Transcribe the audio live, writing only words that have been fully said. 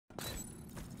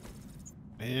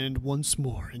And once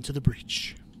more into the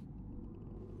breach.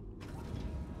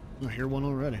 I hear one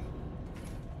already.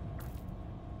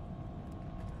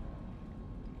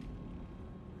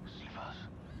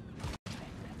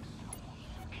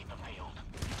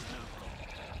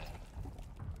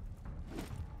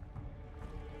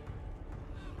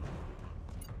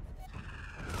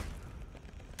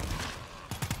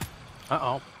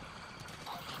 Uh-oh.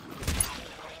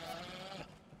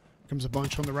 Comes a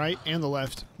bunch on the right and the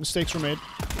left. Mistakes were made.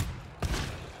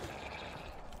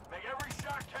 Make every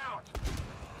shot count.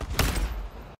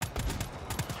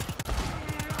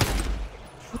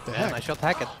 What the Man, heck? I shot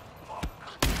Hackett.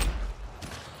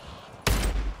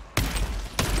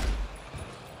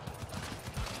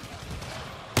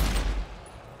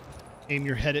 Aim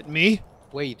your head at me.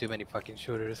 Way too many fucking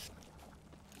shooters.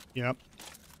 Yep.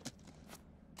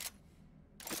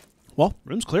 Well,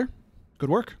 room's clear. Good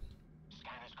work.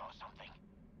 Scanner's got something.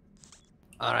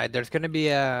 Alright, there's gonna be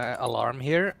a alarm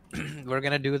here. We're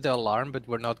gonna do the alarm, but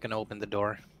we're not gonna open the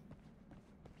door.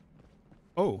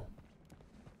 Oh.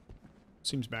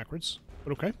 Seems backwards,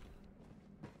 but okay.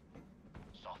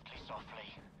 Softly,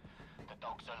 softly. The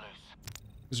dogs are loose.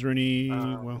 Is there any...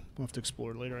 well, we'll have to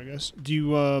explore later, I guess. Do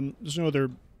you, there's no other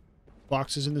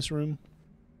boxes in this room?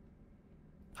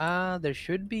 There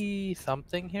should be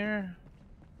something here.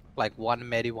 Like one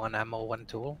medi, one ammo, one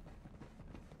tool.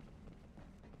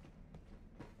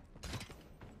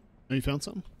 Oh, you found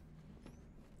something?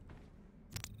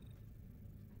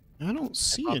 I don't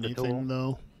see found the anything, tool.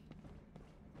 though.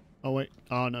 Oh, wait.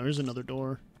 Oh, no, there's another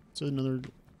door. It's another...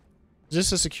 Is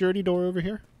this a security door over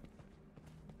here?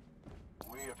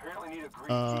 We apparently need a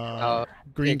green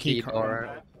key. Green key key card.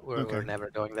 door. We're Okay. never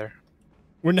going there.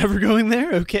 We're never going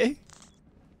there? Okay.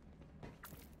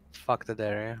 Fuck that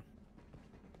area.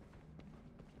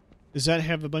 Does that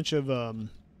have a bunch of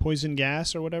poison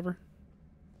gas or whatever?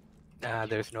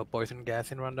 There's no poison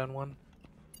gas in rundown 1.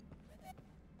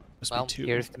 Must Well, be 2.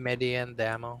 here's the medi and the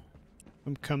ammo.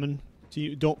 I'm coming to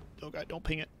you. Don't... Oh, God, don't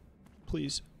ping it.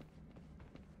 Please.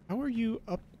 How are you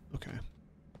up? Okay.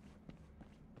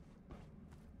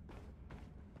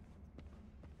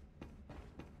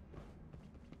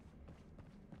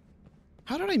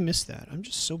 How did I miss that? I'm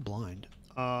just so blind.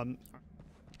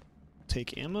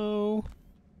 Take ammo.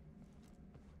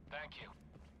 Thank you.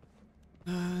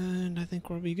 And I think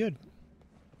we'll be good.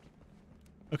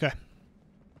 Okay.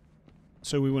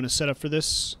 So we want to set up for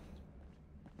this.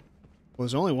 Well,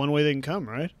 there's only one way they can come,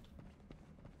 right?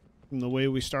 From the way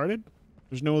we started?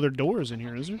 There's no other doors in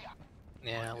here, is there?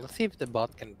 Yeah, let's see if the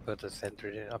bot can put a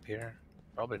sentry up here.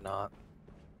 Probably not.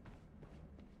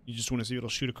 You just want to see if it'll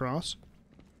shoot across?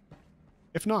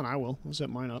 If not, I will. I'll set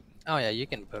mine up. Oh yeah, you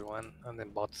can put one, and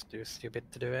then bots do stupid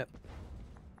to do it.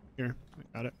 Here,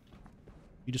 I got it.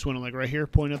 You just want to, like, right here,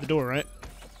 point at the door, right?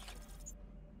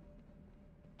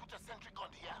 Put a sentry gun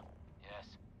here. Yes.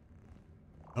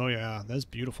 Oh, yeah. That's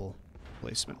beautiful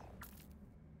placement.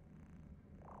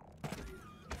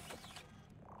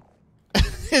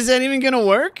 Is that even gonna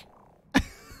work?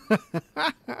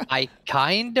 I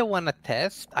kinda wanna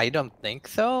test. I don't think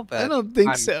so, but I don't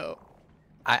think so.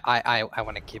 I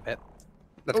wanna keep it.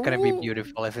 That's gonna be Ooh.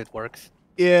 beautiful if it works.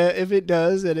 Yeah, if it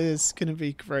does, it is gonna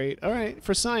be great. All right,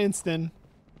 for science then.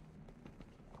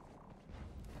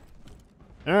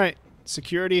 All right,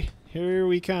 security, here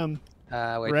we come.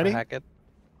 Wait Ready? for Hackett.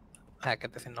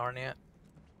 Hackett is in Narnia.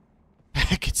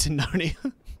 It's in Narnia.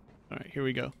 All right, here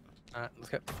we go. Alright, let's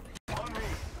go. On me.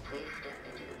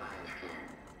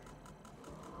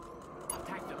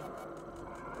 Attack them.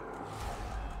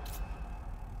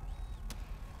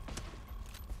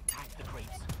 Attack the crates.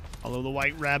 Follow the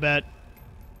white rabbit.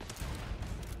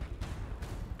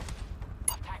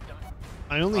 Attack them.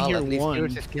 I only Well, hear at least one.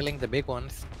 yours is killing the big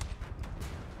ones.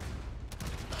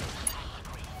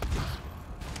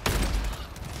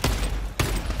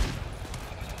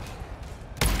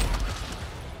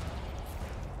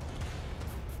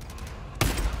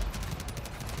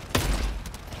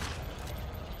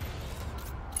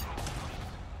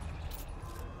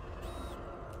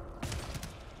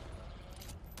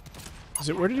 Is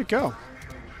it? Where did it go?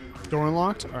 Door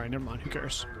unlocked? All right, never mind. Who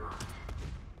cares?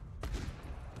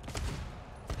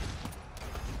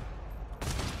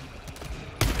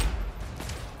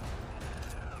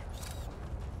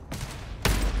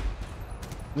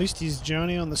 At least he's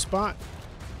Johnny on the spot.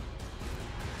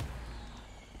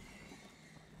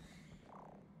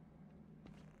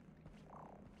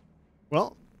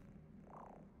 Well,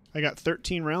 I got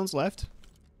 13 rounds left.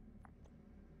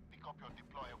 Pick up your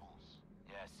deployables.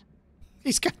 Yes.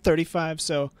 He's got 35,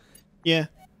 so yeah.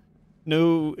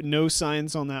 No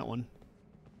signs on that one.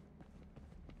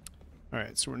 All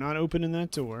right, so we're not opening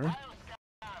that door.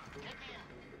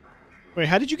 Wait,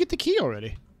 how did you get the key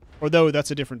already? Or though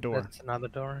that's a different door. That's another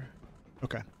door.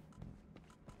 Okay.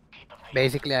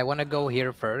 Basically, I want to go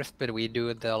here first, but we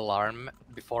do the alarm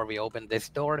before we open this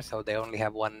door, so they only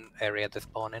have one area to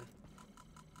spawn in.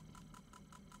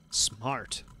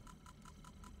 Smart.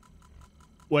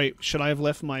 Wait, should I have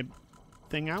left my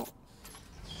thing out?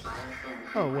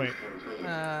 Oh, wait.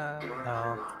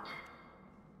 No.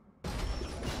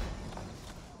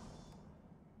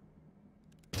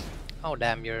 Oh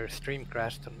damn, your stream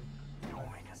crashed.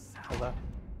 Hold up.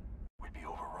 We'd be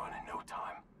overrun in no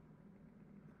time.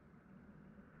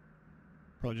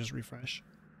 Probably just refresh.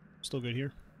 Still good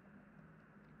here.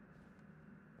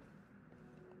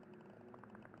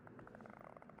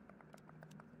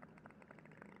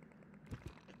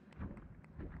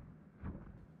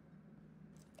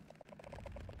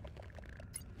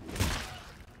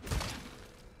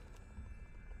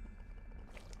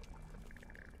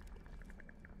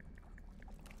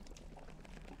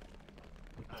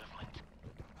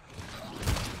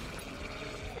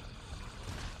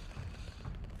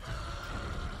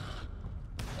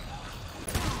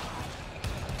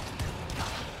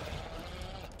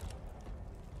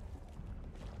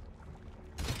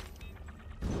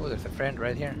 Oh, there's a friend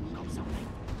right here.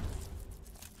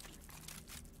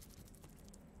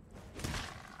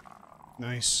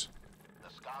 Nice.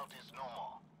 The scout is no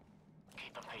more.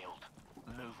 Keep the field.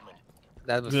 Movement.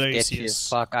 That was Glacius. sketchy as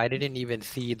fuck. I didn't even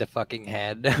see the fucking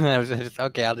head. I was just,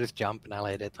 okay, I'll just jump and I'll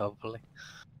hit it, hopefully.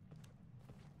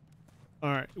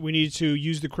 Alright, we need to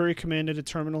use the query command at a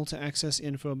terminal to access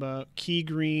info about key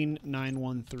green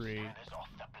 913. Is off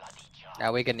the bloody chart.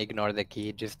 Now we can ignore the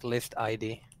key, just list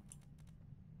ID.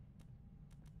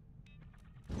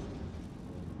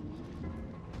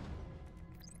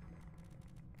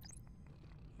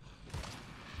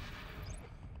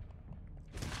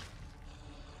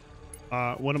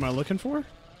 What am I looking for?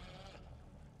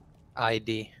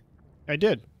 ID. I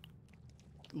did.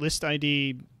 List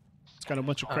ID. It's got a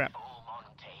bunch of crap.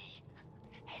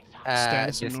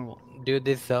 Status and Just normal. do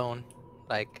this zone,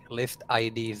 like list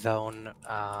ID zone.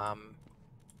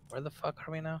 Where the fuck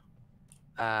are we now?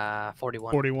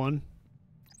 41. 41.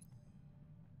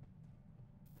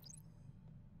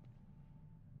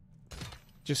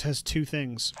 Just has two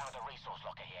things. Found a resource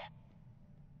locker here.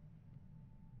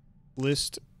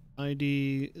 List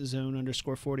ID zone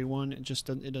underscore 41. It just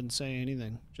doesn't, it doesn't say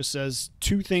anything. Just says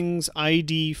two things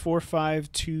ID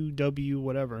 452W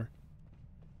whatever.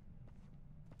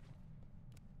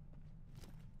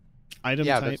 Item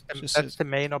Yeah, type. that's, Just that's says, the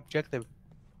main objective.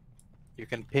 You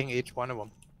can ping each one of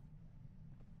them.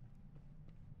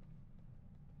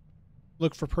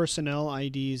 look for personnel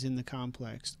IDs in the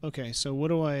complex. Okay, so what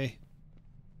do I...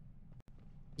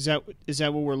 Is that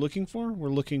what we're looking for? We're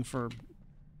looking for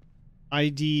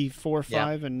ID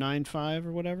 45 and 95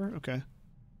 or whatever? Okay.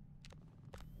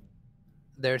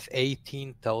 There's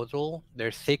 18 total.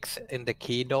 There's 6 in the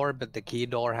key door, but the key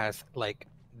door has like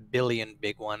billion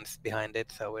big ones behind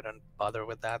it, so we don't bother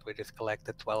with that. We just collect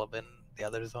the 12 in the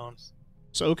other zones.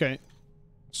 So, okay.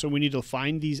 So we need to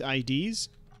find these IDs?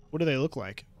 What do they look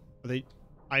like? Are they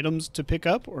items to pick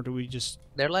up, or do we just...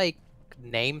 They're like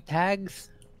name tags.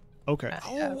 Okay.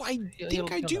 Yeah, Oh, I you'll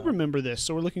think I do know. remember this.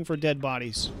 So we're looking for dead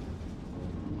bodies.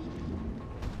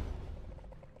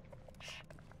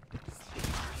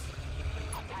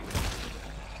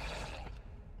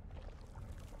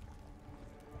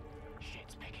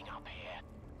 Shit's picking up here.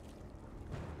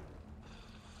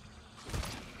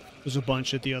 There's a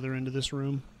bunch at the other end of this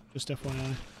room. Just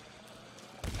FYI.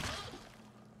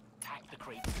 Tag the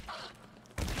creeps.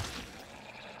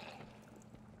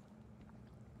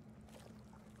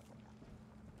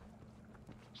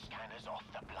 Scanners off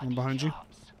the bloody One behind you.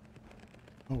 charts.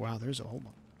 Oh, wow. There's a whole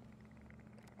bunch.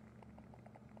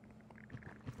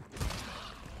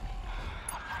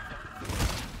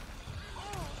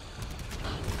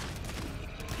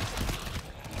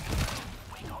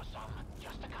 We got some.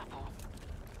 Just a couple.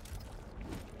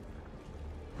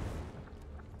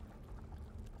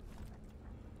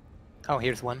 Oh,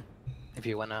 here's one. If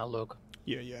you wanna look.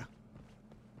 Yeah, yeah.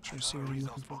 Trying to see what I'm Resource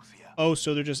looking for. box here. Oh,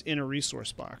 so they're just in a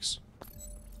resource box.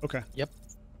 Okay. Yep.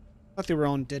 I thought they were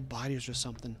on dead bodies or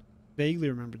something. Vaguely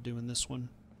remember doing this one.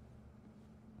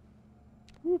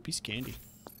 Ooh, piece of candy.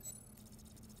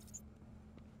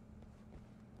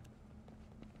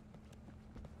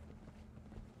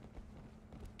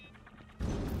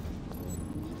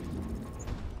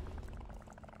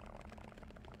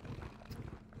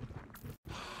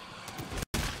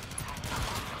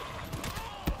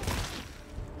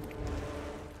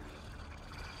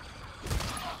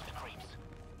 The creeps.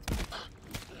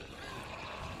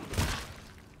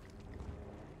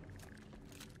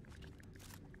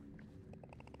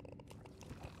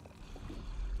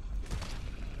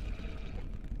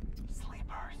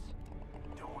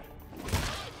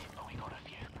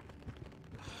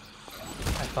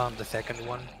 Found the second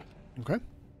one. Okay.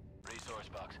 Resource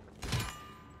box.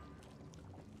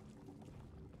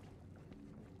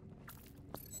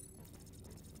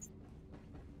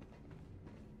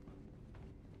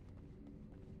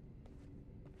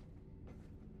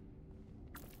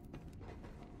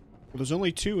 Well, there's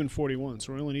only 2 in 41,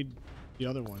 so we only need the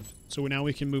other one. So now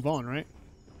we can move on, right?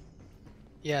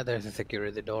 Yeah, there's a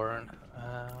security door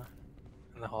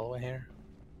in the hallway here.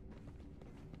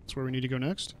 That's where we need to go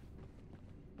next.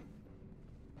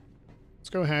 Let's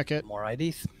go hack it. More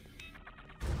IDs.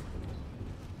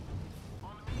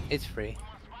 It's free.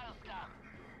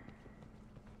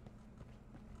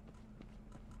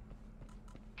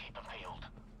 Keep them peeled.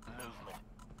 Movement.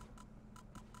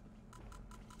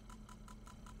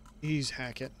 Please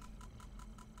hack it.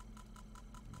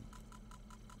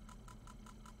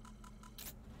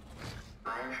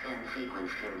 Bioscan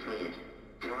sequence completed.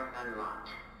 Door unlocked.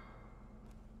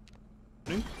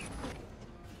 Okay.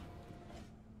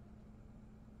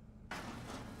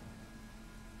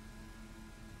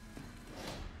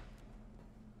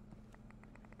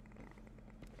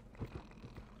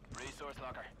 Resource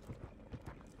locker.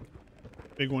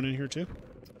 Big one in here too.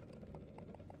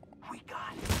 We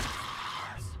got it.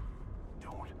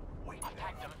 Don't wait.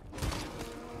 Attack them.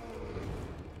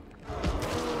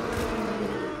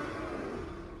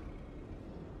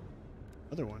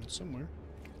 Other one somewhere.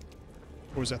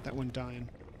 Or was that one dying?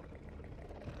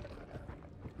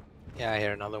 Yeah, I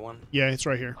hear another one. Yeah, it's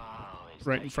right here. Oh, it's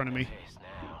Right in front of me. taking the piss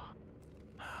now.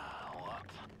 What?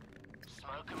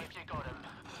 Smoke 'em if you got 'em.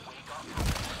 We got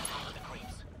the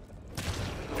creeps.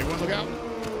 Big one, look out.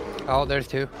 Oh, there's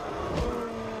 2.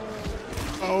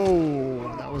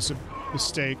 Oh, that was a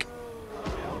mistake.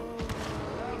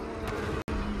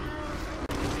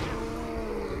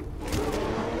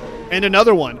 And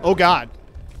another one. Oh, God.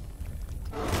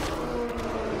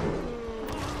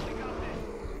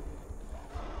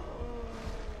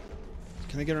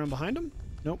 Can I get around behind him?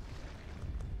 Nope.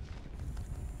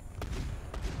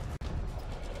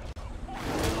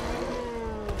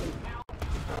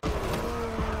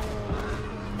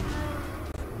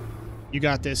 You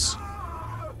got this.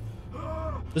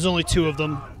 There's only 2 of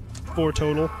them. 4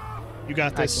 total. You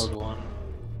got I this. killed one.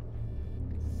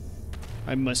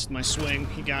 I missed my swing.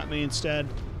 He got me instead.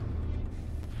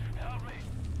 Help me.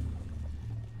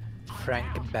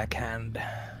 Frank backhand.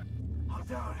 I'm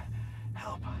down.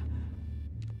 Help.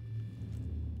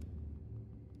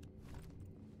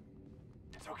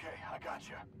 It's okay. I got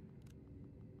you.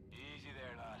 Easy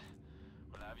there, lad.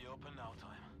 We'll have you up in no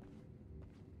time.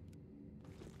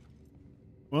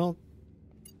 Well,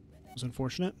 it was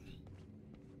unfortunate.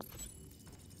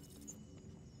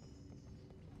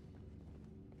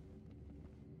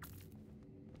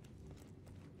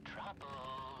 Trouble.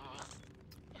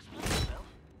 Explain yourself.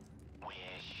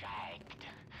 We're shagged.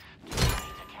 Too many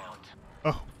to count.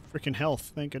 Oh, freaking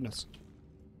health. Thank goodness.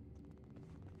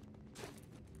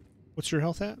 What's your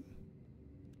health at?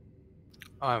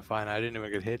 Oh, I'm fine. I didn't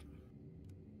even get hit.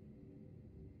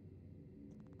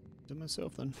 To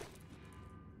myself then.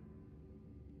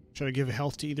 Should I give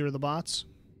health to either of the bots?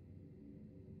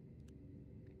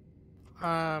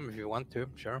 If you want to,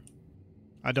 sure.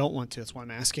 I don't want to. That's why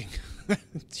I'm asking. Do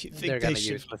you think They're they gonna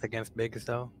should? useless against bigs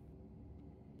though.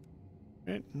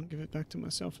 Alright, I'll give it back to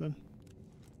myself then.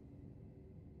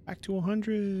 Back to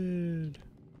 100.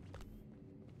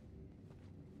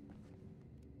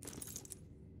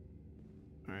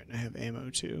 Alright, I have ammo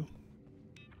too.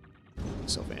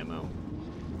 Self ammo.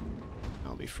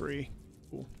 I'll be free.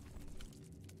 Cool.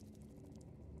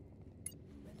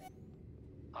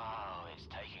 Oh, it's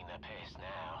taking the piss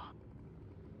now.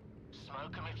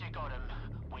 Smoke 'em if you got 'em.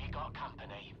 We got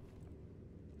company.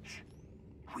 Shh.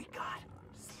 We got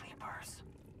sleepers.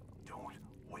 Don't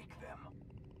wake them.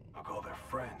 I'll call their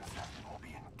friends. We'll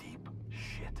be in deep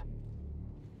shit.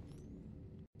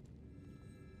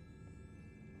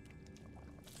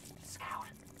 Scout.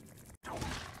 Don't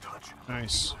touch.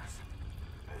 Nice.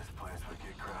 This place would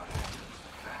get crowded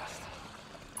fast.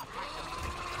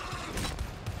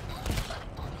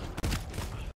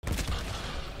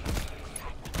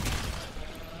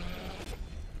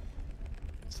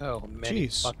 So many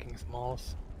Jeez. fucking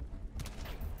smalls.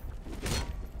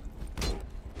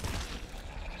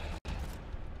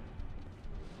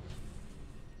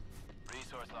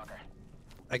 Resource locker.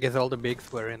 I guess all the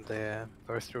bigs were in the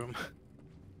first room.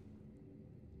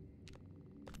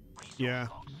 Yeah.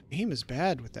 Aim is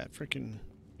bad with that freaking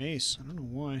mace. I don't know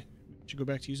why. Should go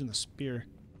back to using the spear.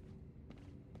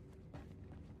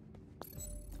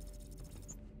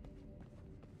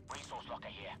 Resource locker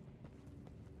here.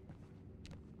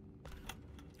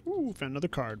 Ooh, found another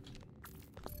card.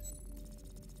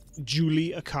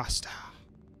 Julie Acosta.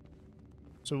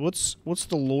 So what's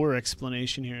the lore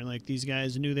explanation here? Like these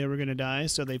guys knew they were gonna die,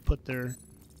 so they put their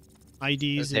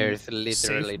IDs There's in literally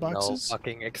safe no boxes?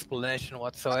 fucking explanation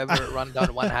whatsoever.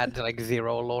 Rundown 1 had like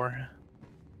 0 lore.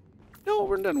 No,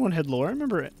 Rundown 1 had lore. I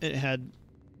remember it had.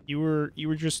 You were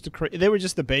just they were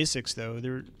just the basics though. They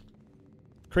were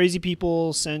crazy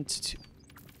people sent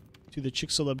to the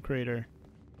Chicxulub crater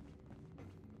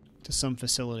to some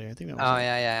facility. I think that was. Oh it.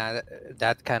 yeah,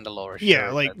 that kind of lore. Yeah,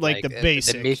 Sure, like but, the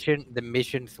basic. the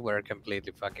missions were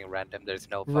completely fucking random. There's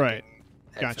no fucking Right.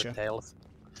 heads or Gotcha. tails.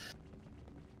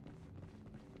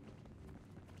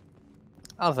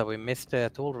 Also, we missed a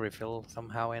tool refill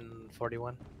somehow in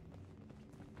 41.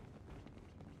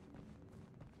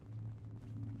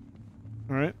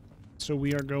 All right. So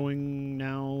we are going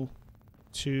now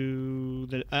to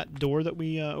the door that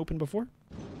we opened before.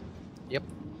 Yep.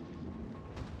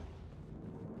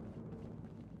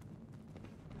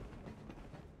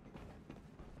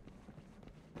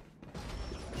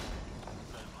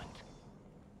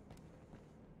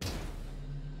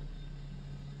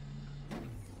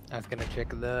 I was gonna check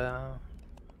the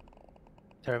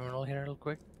terminal here real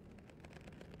quick.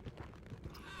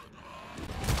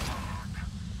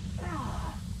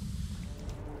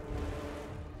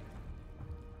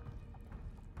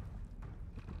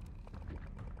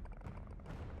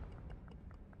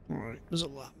 All right. There's a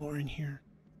lot more in here.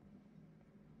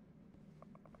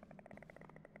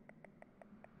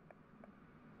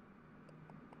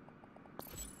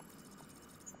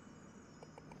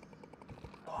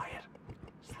 Quiet.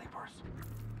 Sleepers.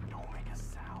 Don't make a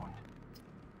sound.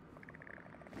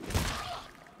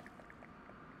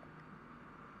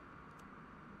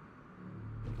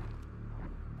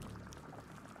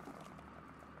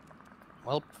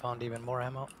 Well, found even more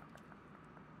ammo.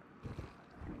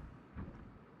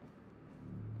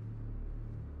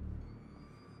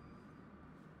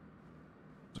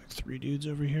 There's like 3 dudes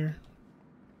over here.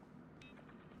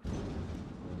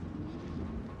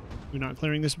 We're not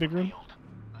clearing this big room?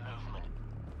 Movement.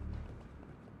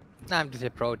 I'm just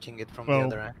approaching it from the Oh,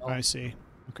 other angle. I see.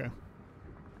 Okay.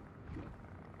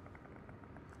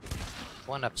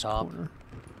 One up This top corner.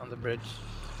 on the bridge.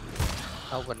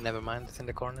 Oh, but never mind. It's in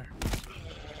the corner.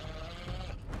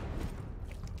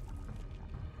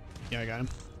 Yeah, I got him.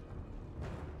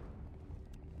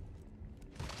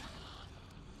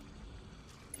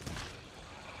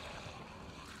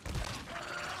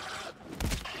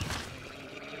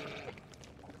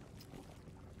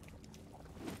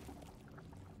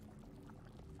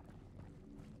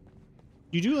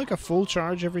 You do like a full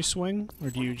charge every swing, or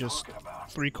do you just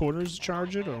 3/4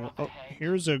 charge it? Or oh,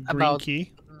 here's a green About-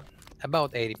 key.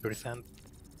 About 80%.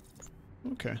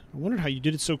 Okay, I wondered how you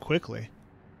did it so quickly.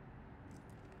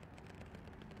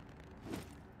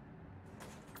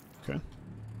 Okay.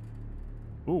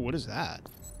 Ooh, what is that?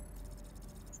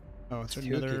 Oh, it's 2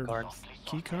 another key cards.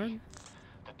 key card?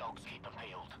 The dogs keep them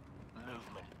peeled.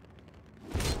 Movement.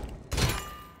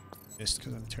 Missed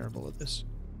because I'm terrible at this.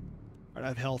 Alright, I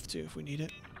have health too if we need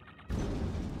it.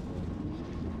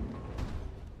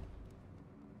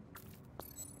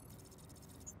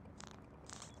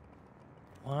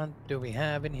 What do we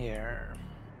have in here?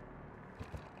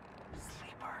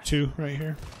 Sleepers. 2 right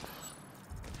here.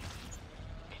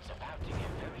 It's about to get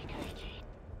very cagey.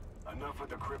 Enough with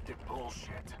the cryptic bullshit.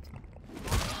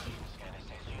 Scanner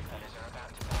says you fellas are about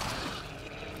to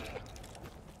die.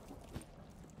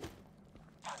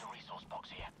 Found a resource box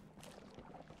here.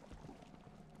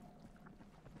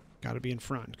 Gotta be in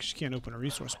front, because you can't open a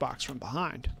resource box from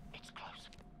behind. It's close.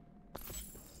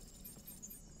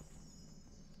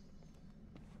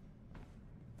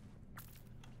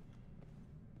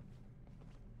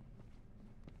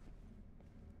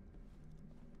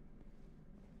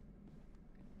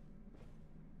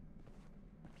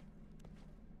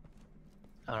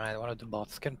 Alright, one of the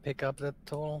bots can pick up that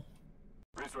tool.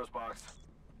 Resource box.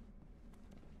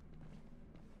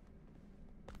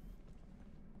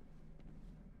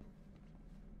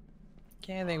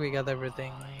 Okay, I think we got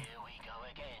everything. Here we go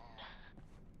again.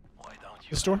 Why don't you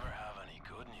This door? ever have any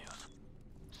good news?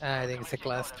 I think it's a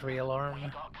class 3 alarm. We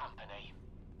got company.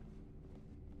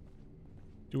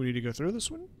 Do we need to go through this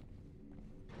one?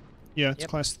 Yeah, it's Yep.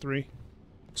 class 3.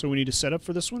 So we need to set up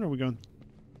for this one, or are we going...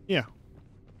 Yeah.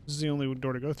 This is the only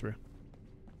door to go through.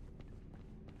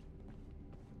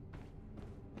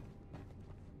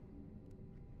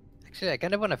 Actually, I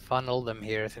kind of want to funnel them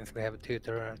here since we have 2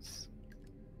 turrets.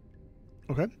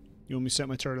 Okay. You want me to set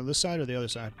my turret on this side or the other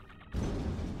side?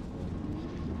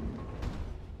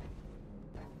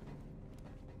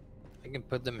 I can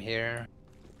put them here.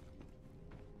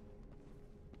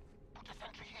 Put a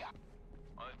sentry here.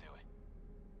 I'll do it.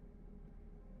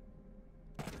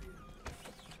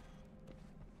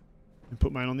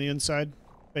 put mine on the inside,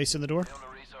 facing the door. Found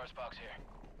a resource box here.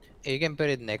 You can put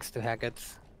it next to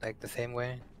Hackett's, like the same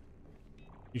way.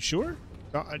 You sure?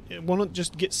 Won't it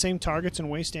just get same targets and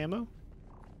waste ammo?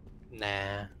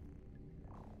 Nah.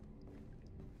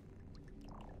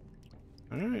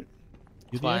 All right.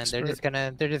 It's fine.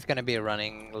 They're just gonna be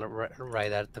running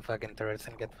right at the fucking turrets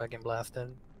and get fucking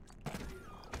blasted.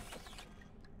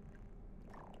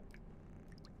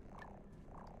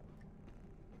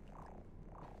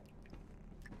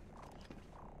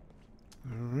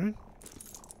 All right.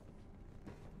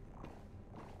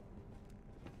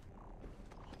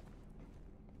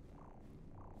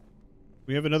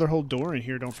 We have another whole door in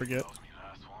here, don't forget.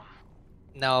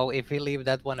 No, if we leave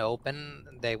that one open,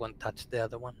 they won't touch the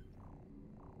other one.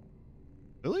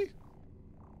 Really?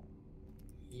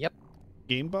 Yep.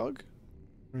 Game bug?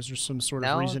 Or is there some sort of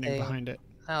No, reasoning behind it?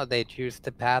 No, they choose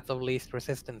the path of least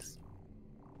resistance.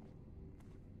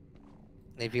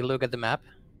 If you look at the map,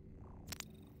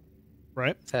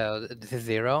 Right? so this is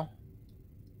 0,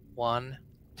 1,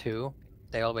 2.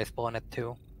 They always spawn at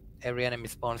 2. Every enemy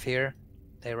spawns here.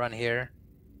 They run here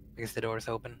because the door is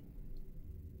open.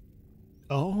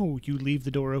 Oh, you leave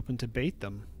the door open to bait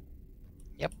them.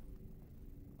 Yep.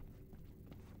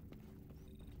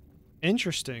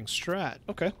 Interesting strat.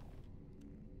 Okay.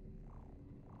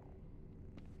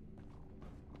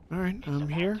 All right, I'm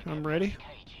here. I'm ready.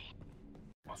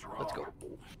 Let's go.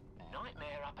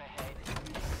 Nightmare up ahead.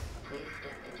 Please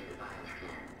step into the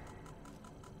biosphere.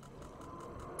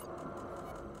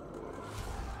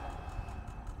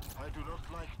 I do not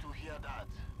like to hear that.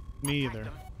 Me either.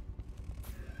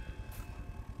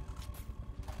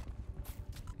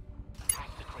 Attack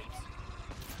the creeps.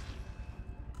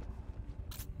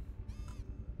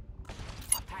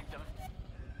 Attack them.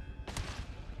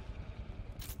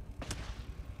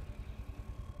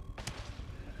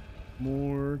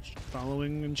 More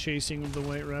following and chasing of the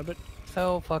white rabbit.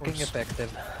 So fucking course.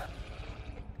 effective.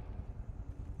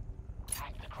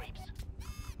 Attack the creeps.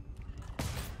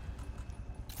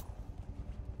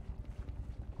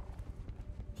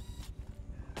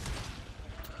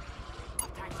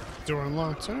 Attack them. Door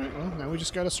unlocked. All right, well, now we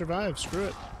just gotta survive. Screw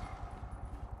it.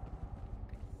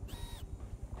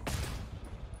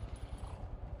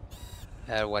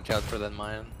 Watch out for that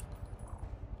mine.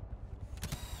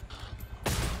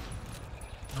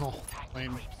 Oh,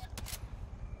 lame.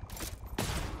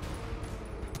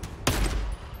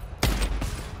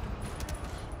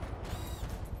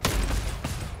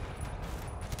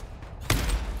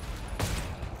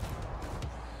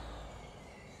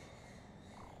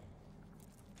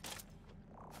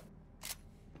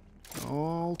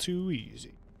 All too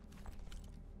easy.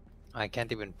 I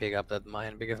can't even pick up that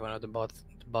mine because one of the bot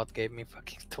gave me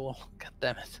fucking tool. God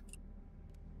damn it.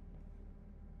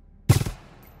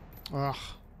 Ugh.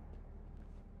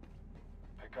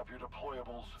 Pick up your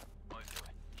deployables.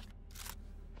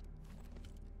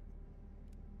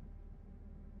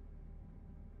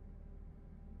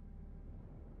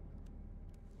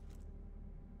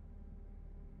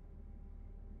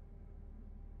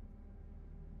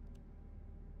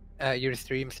 Your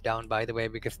stream's down, by the way,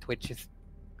 because Twitch is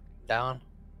down.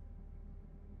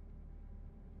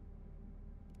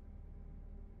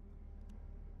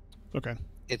 Okay.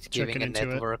 It's Checking giving a into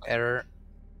it. network error.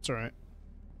 It's all right.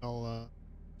 I'll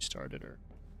start it, or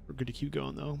we're good to keep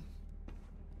going though.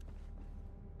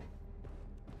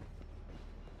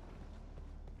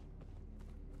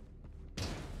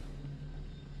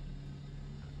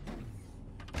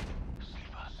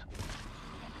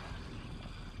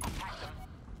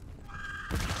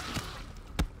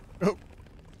 Oh.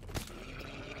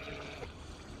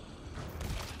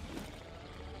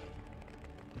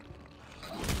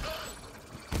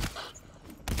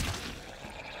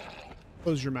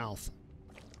 Close your mouth.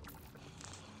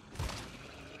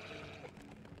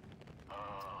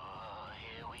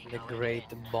 The great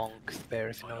bonk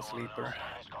spares no sleeper.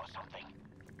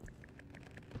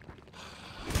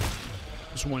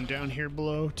 There's one down here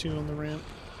below, too, on the ramp.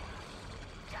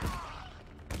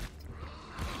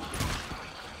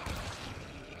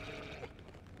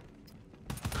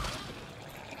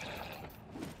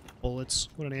 Bullets.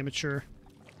 What an amateur.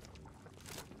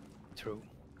 True.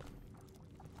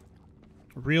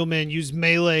 A real man use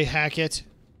melee, hack it.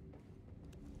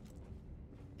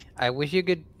 I wish you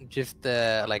could just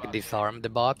like disarm the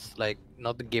bots, like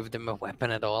not give them a weapon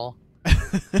at all.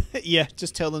 Yeah,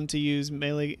 just tell them to use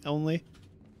melee only.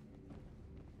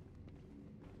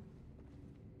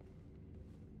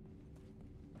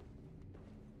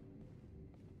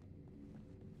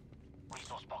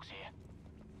 Resource box here.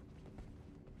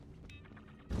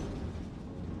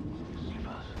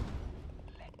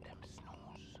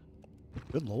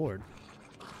 Good lord.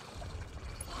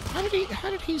 How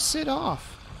did he sit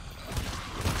off?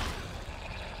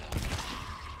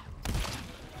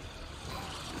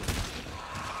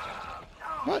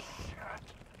 What?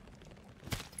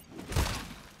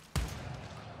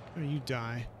 Oh, you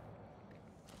die.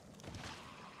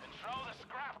 Control the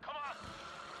scrap, come on!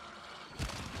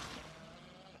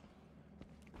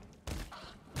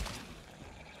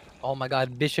 Oh my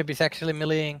god, Bishop is actually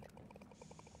meleeing.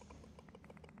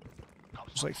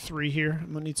 There's like 3 here.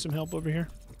 I'm gonna need some help over here.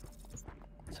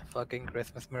 It's a fucking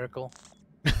Christmas miracle.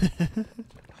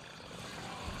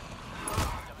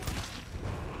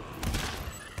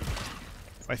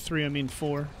 By 3, I mean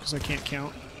 4, because I can't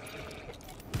count.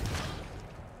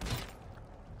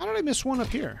 How did I miss one up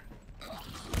here?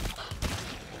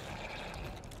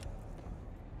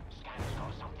 Scanner's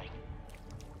got something.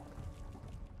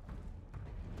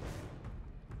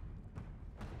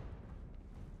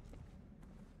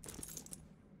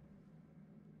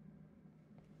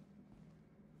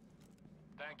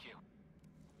 Thank you.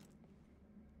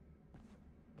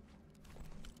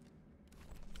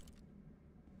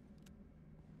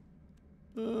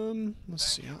 Let's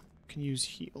see. I can use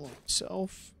heal on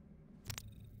myself.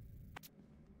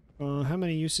 How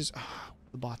many uses? Ah,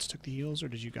 the bots took the heals, or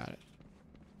did you got it?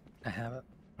 I have it.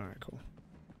 Alright, cool.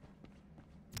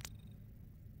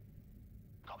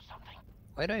 Got something.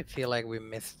 Why do I feel like we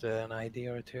missed an ID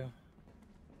or two?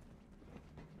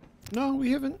 No,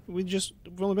 we haven't. We've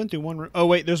only been through one. Oh,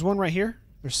 wait, there's one right here.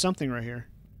 There's something right here.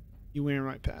 You went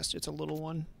right past it. It's a little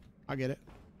one. I get it.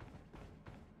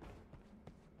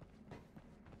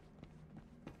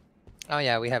 Oh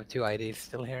yeah, we have 2 IDs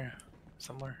still here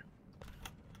somewhere.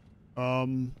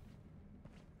 And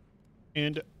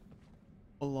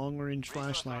a long-range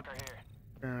flashlight, Resource locker here.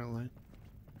 apparently.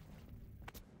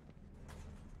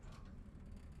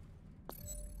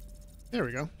 There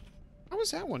we go. How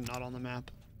is that one not on the map?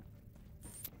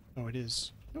 Oh, it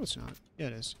is. No, it's not. Yeah,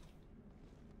 it is.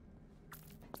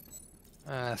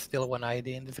 Still 1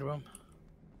 ID in this room.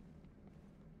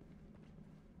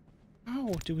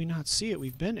 How do we not see it?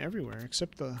 We've been everywhere,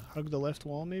 except the hug the left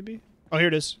wall, maybe? Oh, here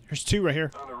it is. There's 2 right here.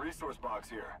 Found a resource box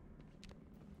here.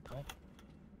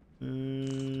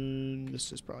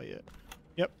 This is probably it.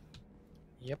 Yep.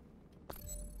 Yep.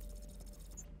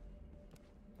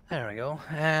 There we go.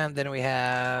 And then we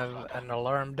have an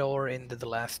alarm door into the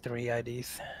last 3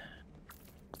 IDs.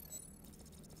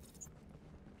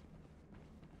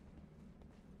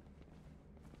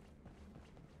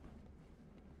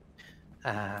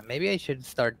 Maybe I should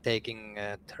start taking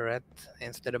turret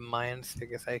instead of mines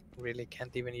because I really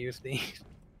can't even use these.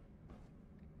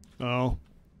 Oh.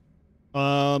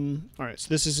 Alright, so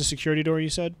this is a security door, you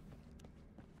said?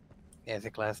 Yeah, it's a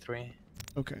class 3.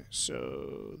 Okay,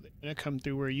 so they're gonna come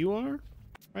through where you are,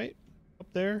 right? Up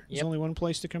there? There's Yep. only one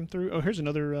place to come through. Oh, here's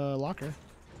another locker.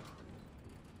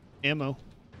 Ammo.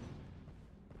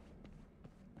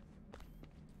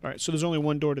 Alright, so there's only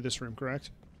one door to this room, correct?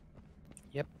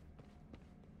 Yep.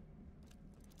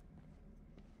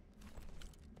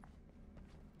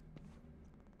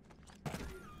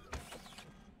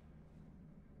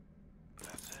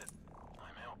 That's it.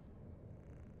 I'm out.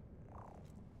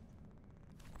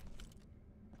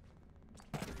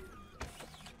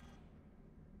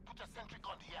 Put a sentry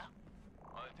gun here.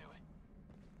 I'll do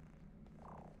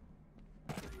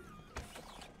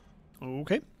it.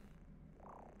 Okay.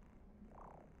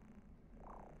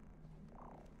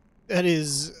 That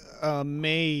is a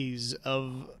maze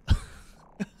of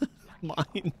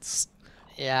mines.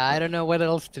 Yeah, I don't know what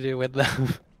else to do with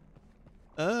them.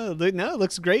 Oh, no, it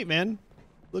looks great, man.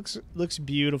 Looks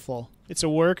beautiful. It's a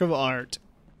work of art.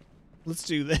 Let's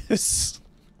do this.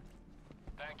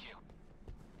 Thank you.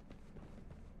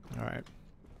 All right.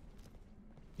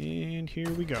 And here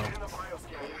we go. In the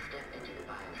bioscan. Please step into the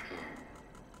bioscan.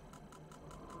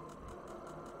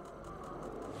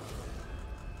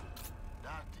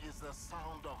 That is the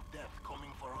sound of death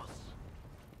coming for us.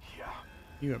 Yeah.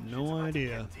 You have no It's about to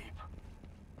idea. get deep.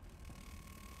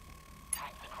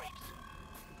 Tag the creeps.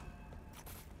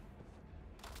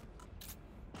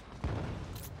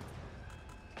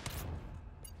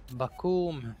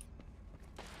 Bakum.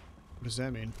 What does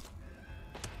that mean?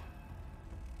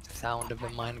 Sound of a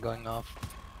mine going off.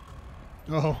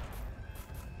 Oh.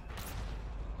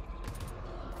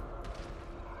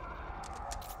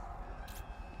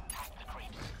 Tag the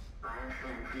creeps.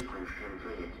 Bioscan sequence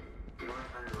completed. Door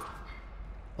unlocked.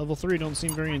 Level 3 don't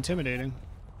seem very intimidating.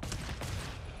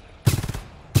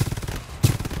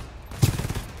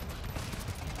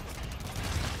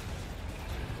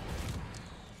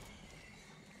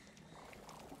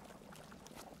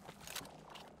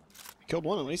 Killed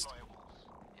one at least.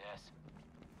 Yes.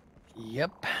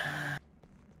 Yep.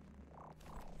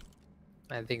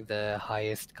 I think the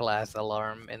highest class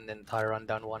alarm in the entire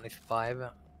rundown one is 5,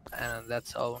 and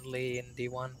that's only in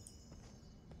D1.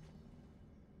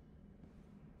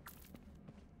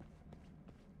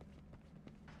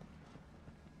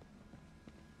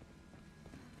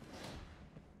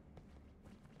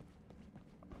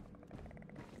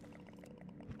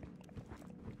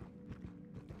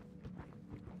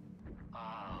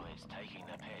 Oh, it's taking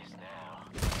the piss now.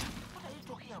 What are you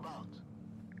talking about?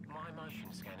 My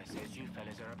motion scanner says you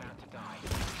fellas are about to die.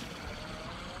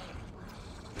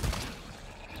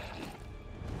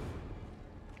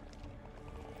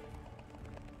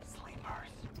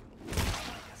 Sleepers.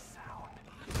 Make a sound.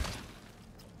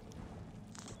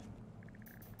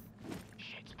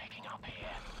 Shit's picking up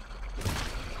here.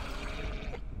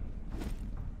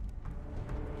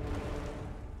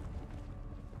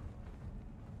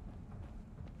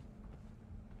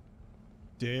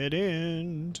 Dead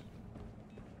end.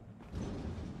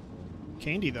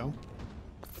 Candy, though.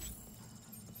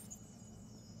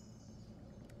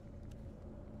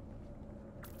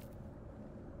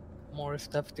 More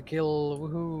stuff to kill,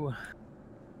 woohoo!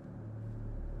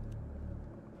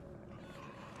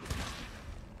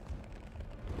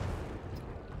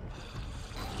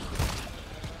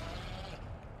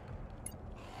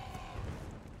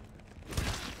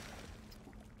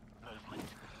 Movement.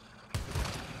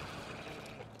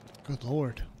 Good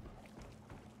lord.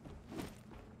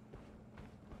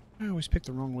 I always pick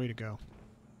the wrong way to go.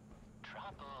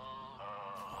 Trouble.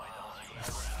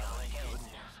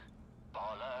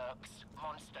 Bollocks.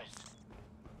 Monsters.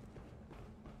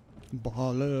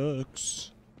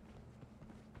 Bollocks.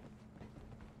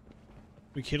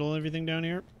 We kill everything down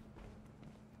here?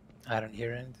 I don't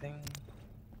hear anything.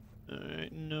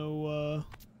 Alright, no,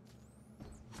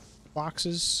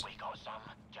 boxes? We got some.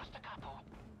 Just a couple.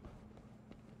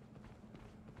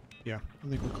 Yeah, I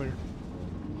think we're clear.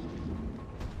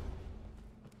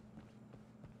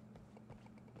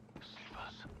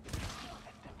 Sleepers.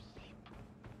 Let them sleep.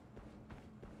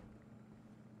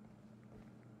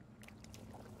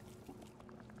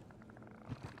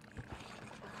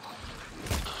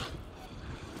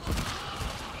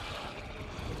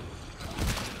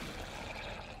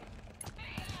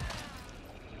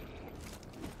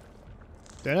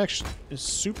 That actually is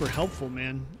super helpful,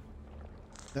 man.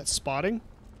 That spotting?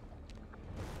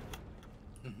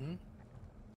 Mm-hmm.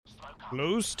 Smoke up.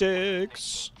 Glow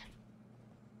sticks.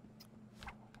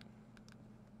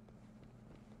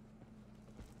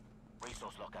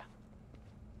 Resource locker.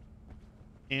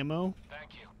 Ammo?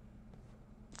 Thank you.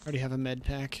 I already have a med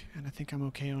pack, and I think I'm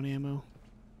okay on ammo.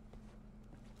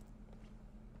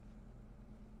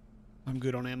 I'm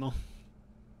good on ammo.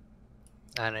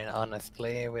 I mean,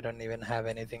 honestly, we don't even have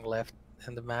anything left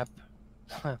in the map.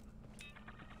 Oh,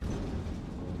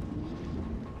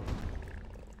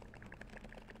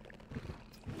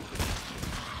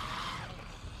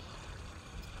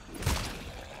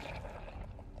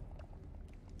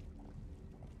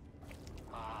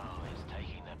 it's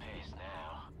taking the piss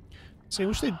now. See, I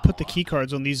wish they'd put the key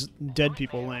cards on these dead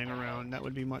people laying around. That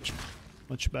would be much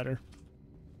better.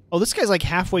 Oh, this guy's like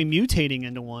halfway mutating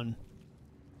into one.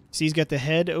 See, he's got the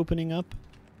head opening up.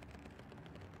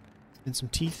 And some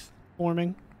teeth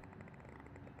forming.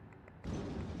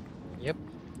 Yep.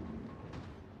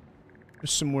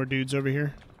 There's some more dudes over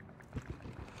here.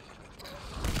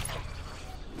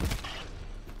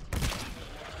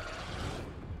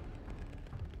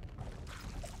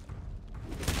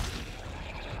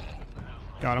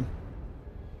 Got him.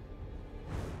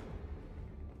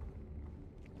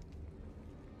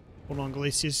 Hold on,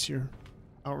 Glacius, you're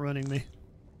outrunning me.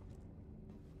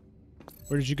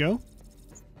 Where did you go?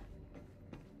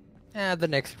 The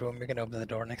next room, you can open the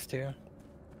door next to you.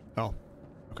 Oh,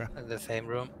 okay. In the same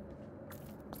room.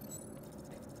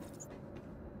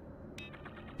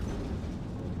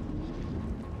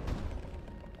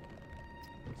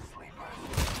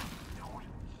 Sleepers. Don't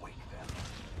wake them.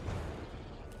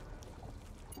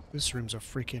 This room's a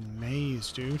freaking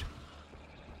maze, dude.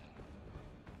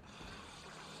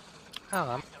 Oh,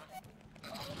 I'm...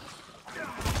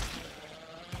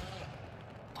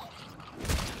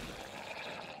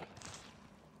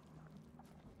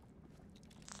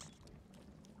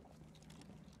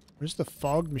 Where's the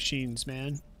fog machines,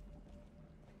 man?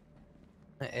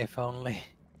 If only.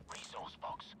 Resource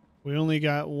box. We only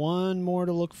got one more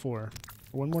to look for.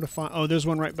 One more to find. Oh, there's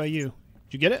one right by you.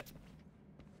 Did you get it?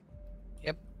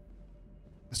 Yep.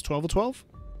 That's 12 of 12?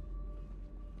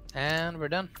 And we're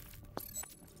done.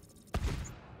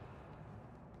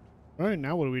 Alright,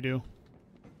 now what do we do?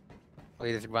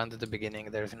 We just run to the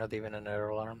beginning, there's not even an error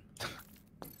alarm.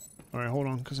 Alright, hold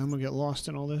on, because I'm going to get lost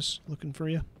in all this looking for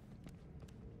you.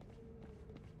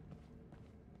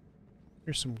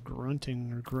 Here's some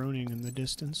grunting or groaning in the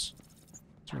distance.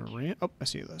 Is there a ramp? Oh, I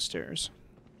see those stairs.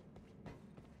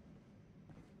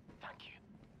 Thank you.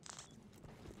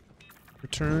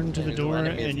 Return to the There's door one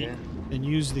enemy and here. and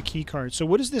use the key card. So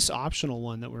what is this optional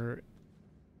one that we're...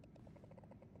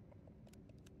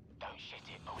 Don't shit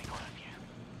it, but we got a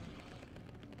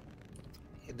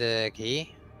few. The key?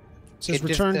 It says It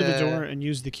just, return to the door and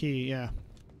use the key, yeah.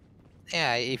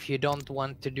 Yeah, if you don't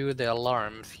want to do the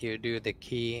alarms, you do the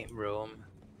key room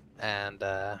and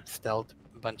stealth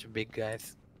a bunch of big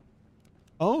guys.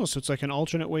 Oh, so it's like an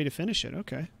alternate way to finish it.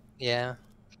 Okay. Yeah.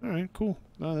 Alright, cool.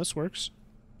 Oh, this works.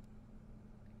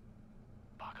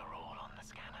 Bugger all on the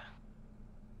scanner.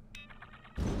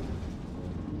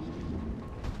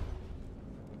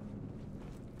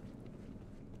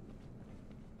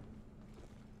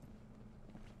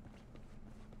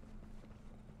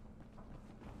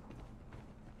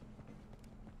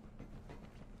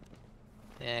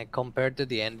 Yeah, compared to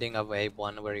the ending of Wave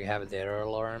 1 where you have the error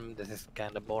alarm, this is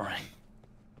kind of boring.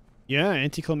 Yeah,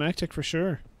 anticlimactic for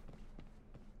sure.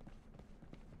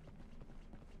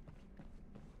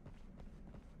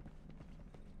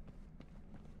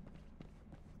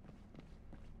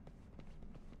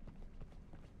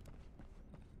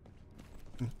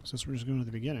 Since we're just going to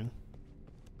the beginning.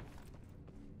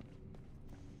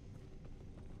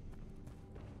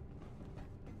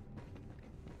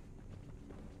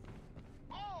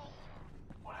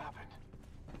 What happened?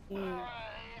 It's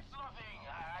nothing.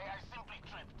 I simply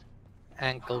tripped.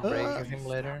 Ankle break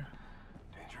simulator.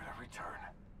 Danger at every turn.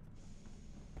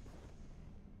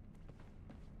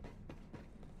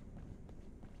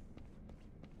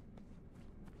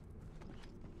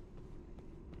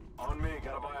 On me,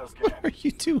 got a bioscan. What are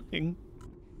you doing?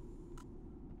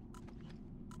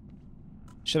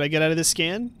 Should I get out of this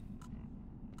scan?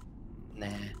 Nah.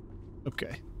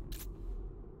 Okay.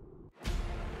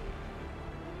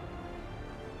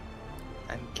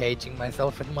 I'm caging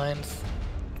myself in mines.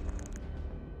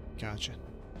 Gotcha.